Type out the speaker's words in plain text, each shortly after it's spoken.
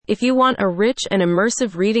If you want a rich and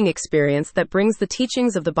immersive reading experience that brings the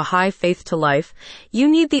teachings of the Baha'i faith to life, you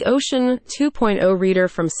need the Ocean 2.0 reader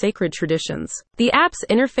from Sacred Traditions. The app's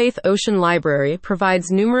Interfaith Ocean Library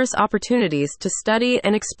provides numerous opportunities to study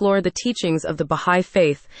and explore the teachings of the Baha'i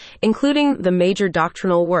faith, including the major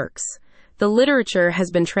doctrinal works. The literature has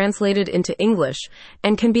been translated into English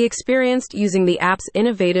and can be experienced using the app's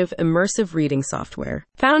innovative immersive reading software.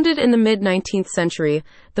 Founded in the mid-19th century,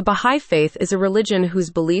 the Baha'i faith is a religion whose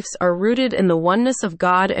beliefs are rooted in the oneness of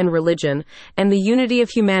God and religion and the unity of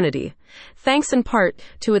humanity. Thanks in part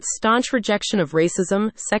to its staunch rejection of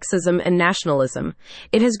racism, sexism, and nationalism,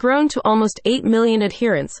 it has grown to almost 8 million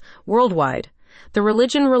adherents worldwide. The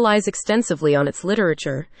religion relies extensively on its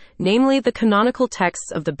literature, namely the canonical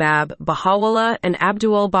texts of the Bab, Baha'u'llah, and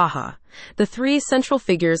Abdul-Baha, the three central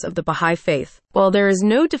figures of the Baha'i faith. While there is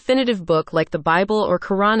no definitive book like the Bible or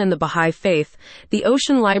Quran in the Baha'i faith, the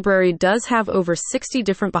Ocean Library does have over 60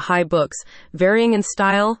 different Baha'i books, varying in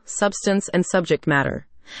style, substance, and subject matter.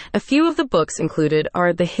 A few of the books included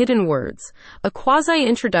are The Hidden Words, a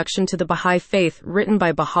quasi-introduction to the Baha'i faith written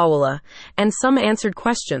by Baha'u'llah, and Some Answered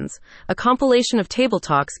Questions, a compilation of table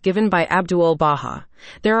talks given by Abdul-Baha.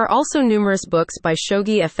 There are also numerous books by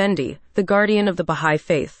Shoghi Effendi, the guardian of the Baha'i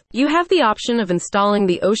faith. You have the option of installing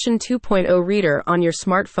the Ocean 2.0 reader on your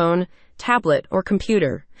smartphone, tablet, or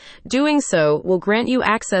computer. Doing so will grant you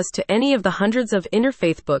access to any of the hundreds of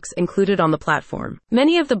interfaith books included on the platform.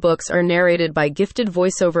 Many of the books are narrated by gifted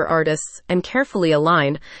voiceover artists and carefully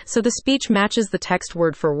aligned so the speech matches the text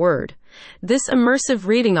word for word. This immersive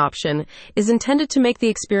reading option is intended to make the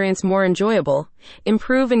experience more enjoyable,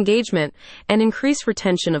 improve engagement, and increase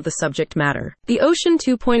retention of the subject matter. The Ocean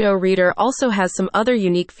 2.0 reader also has some other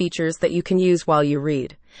unique features that you can use while you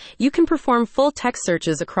read. You can perform full text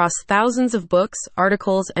searches across thousands of books,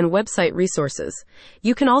 articles, and website resources.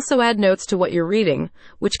 You can also add notes to what you're reading,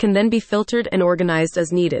 which can then be filtered and organized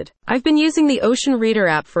as needed. I've been using the Ocean Reader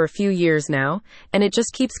app for a few years now, and it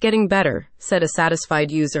just keeps getting better, said a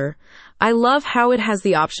satisfied user. I love how it has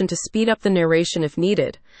the option to speed up the narration if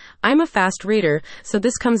needed. I'm a fast reader, so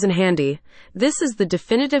this comes in handy. This is the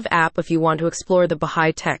definitive app if you want to explore the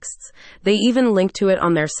Baha'i texts. They even link to it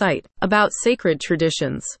on their site. About Sacred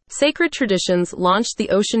Traditions. Sacred Traditions launched the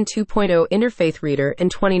Ocean 2.0 Interfaith Reader in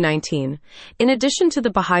 2019. In addition to the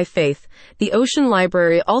Baha'i faith, the Ocean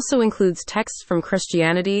Library also includes texts from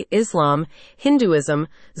Christianity, Islam, Hinduism,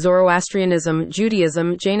 Zoroastrianism,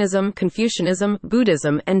 Judaism, Jainism, Confucianism,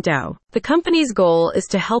 Buddhism, and Tao. The company's goal is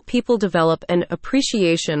to help people develop an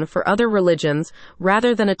appreciation for other religions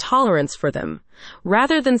rather than a tolerance for them.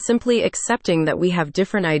 Rather than simply accepting that we have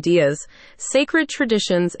different ideas, Sacred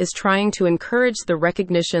Traditions is trying to encourage the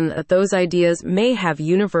recognition that those ideas may have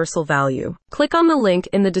universal value. Click on the link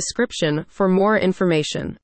in the description for more information.